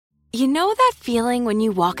You know that feeling when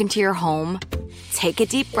you walk into your home, take a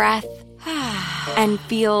deep breath, and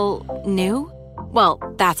feel new? Well,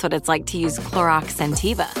 that's what it's like to use Clorox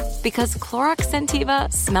Scentiva. Because Clorox Scentiva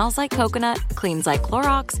smells like coconut, cleans like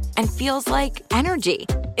Clorox, and feels like energy.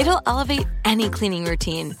 It'll elevate any cleaning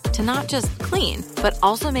routine to not just clean, but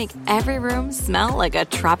also make every room smell like a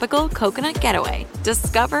tropical coconut getaway.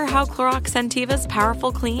 Discover how Clorox Scentiva's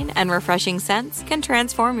powerful clean and refreshing scents can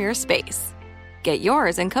transform your space. Get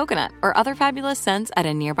yours in coconut or other fabulous scents at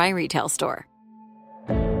a nearby retail store.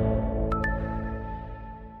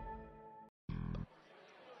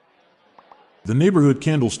 The neighborhood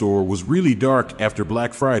candle store was really dark after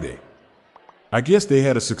Black Friday. I guess they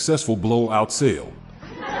had a successful blowout sale.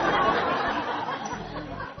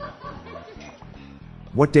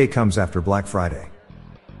 What day comes after Black Friday?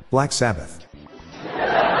 Black Sabbath.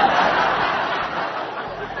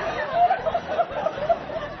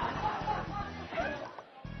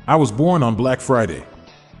 I was born on Black Friday.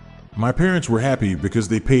 My parents were happy because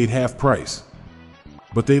they paid half price.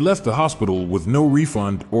 But they left the hospital with no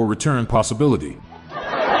refund or return possibility.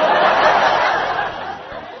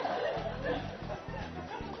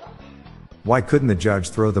 Why couldn't the judge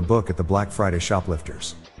throw the book at the Black Friday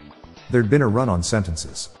shoplifters? There'd been a run on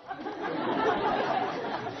sentences.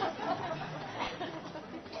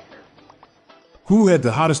 Who had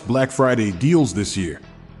the hottest Black Friday deals this year?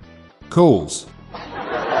 Kohl's.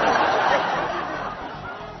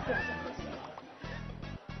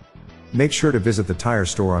 Make sure to visit the tire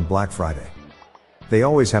store on Black Friday. They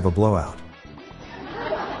always have a blowout.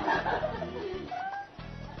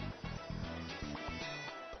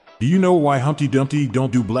 Do you know why Humpty Dumpty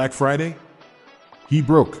don't do Black Friday? He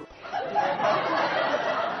broke.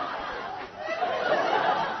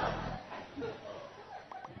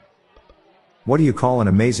 What do you call an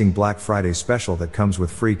amazing Black Friday special that comes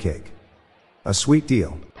with free cake? A sweet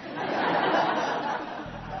deal.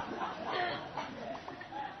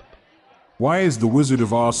 Why is The Wizard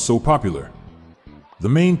of Oz so popular? The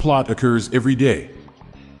main plot occurs every day,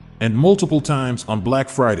 and multiple times on Black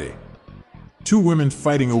Friday. Two women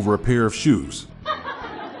fighting over a pair of shoes.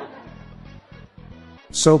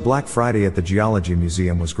 So Black Friday at the Geology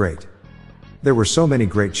Museum was great. There were so many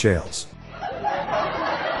great shales.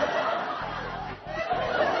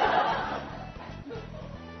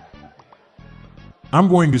 I'm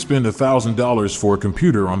going to spend $1,000 for a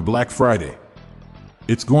computer on Black Friday.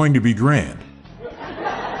 It's going to be grand.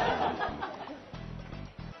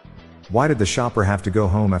 Why did the shopper have to go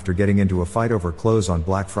home after getting into a fight over clothes on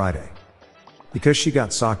Black Friday? Because she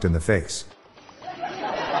got socked in the face.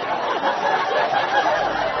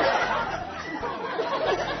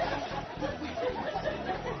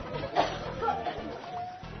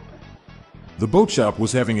 The boat shop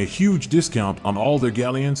was having a huge discount on all their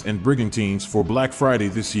galleons and brigantines for Black Friday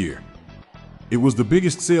this year. It was the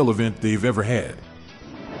biggest sale event they've ever had.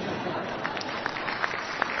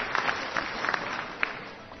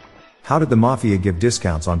 How did the Mafia give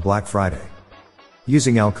discounts on Black Friday?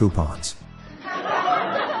 Using L coupons.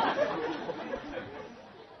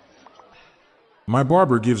 My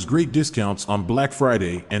barber gives great discounts on Black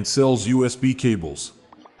Friday and sells USB cables.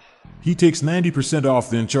 He takes 90% off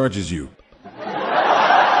then charges you.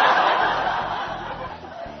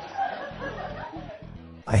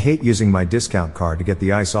 I hate using my discount card to get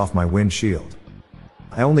the ice off my windshield.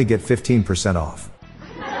 I only get 15% off.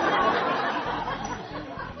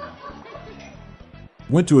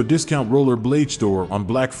 Went to a discount roller blade store on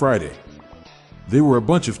Black Friday. They were a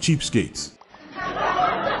bunch of cheapskates.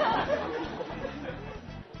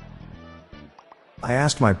 I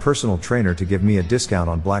asked my personal trainer to give me a discount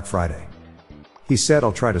on Black Friday. He said,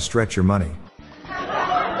 I'll try to stretch your money.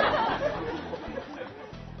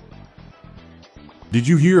 Did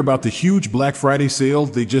you hear about the huge Black Friday sale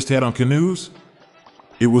they just had on canoes?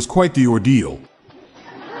 It was quite the ordeal.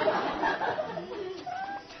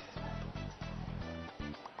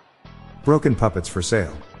 Broken puppets for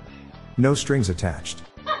sale. No strings attached.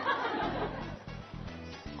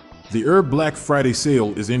 The Herb Black Friday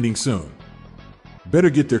sale is ending soon.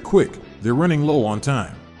 Better get there quick, they're running low on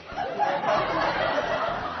time.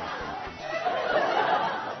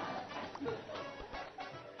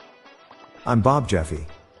 I'm Bob Jeffy.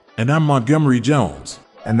 And I'm Montgomery Jones.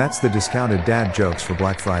 And that's the discounted dad jokes for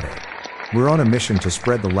Black Friday. We're on a mission to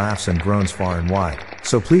spread the laughs and groans far and wide,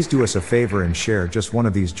 so please do us a favor and share just one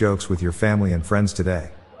of these jokes with your family and friends today.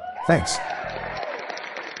 Thanks.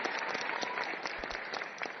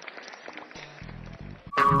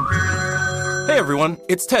 Hey everyone,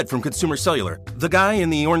 it's Ted from Consumer Cellular, the guy in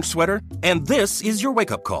the orange sweater, and this is your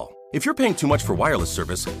wake-up call. If you're paying too much for wireless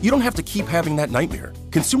service, you don't have to keep having that nightmare.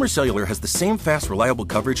 Consumer Cellular has the same fast, reliable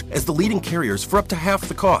coverage as the leading carriers for up to half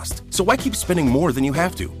the cost. So why keep spending more than you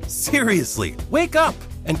have to? Seriously, wake up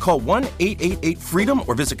and call 1-888-FREEDOM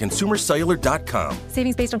or visit consumercellular.com.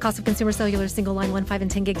 Savings based on cost of Consumer Cellular single line 1, 5, and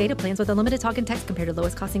 10 gig data plans with unlimited talk and text compared to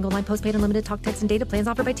lowest cost single line postpaid unlimited talk, text, and data plans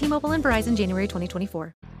offered by T-Mobile and Verizon January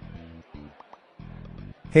 2024.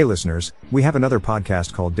 Hey listeners, we have another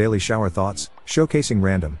podcast called Daily Shower Thoughts, showcasing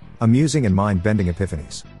random, amusing and mind-bending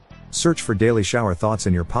epiphanies. Search for Daily Shower Thoughts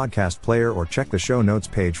in your podcast player or check the show notes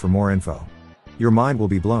page for more info. Your mind will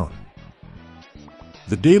be blown.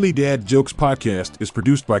 The Daily Dad Jokes podcast is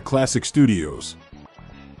produced by Classic Studios.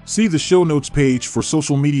 See the show notes page for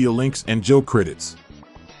social media links and joke credits.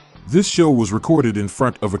 This show was recorded in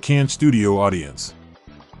front of a canned studio audience.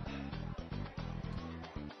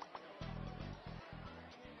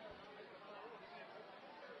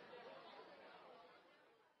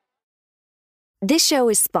 This show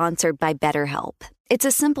is sponsored by BetterHelp. It's a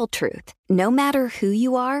simple truth. No matter who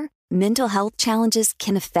you are, mental health challenges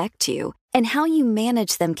can affect you, and how you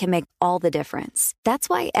manage them can make all the difference. That's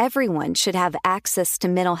why everyone should have access to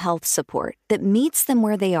mental health support that meets them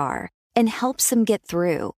where they are and helps them get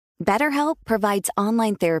through. BetterHelp provides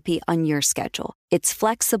online therapy on your schedule. It's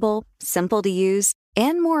flexible, simple to use,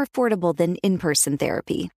 and more affordable than in-person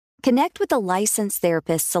therapy. Connect with a licensed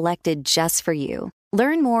therapist selected just for you.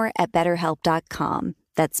 Learn more at BetterHelp.com.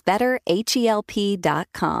 That's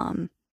BetterHelp.com.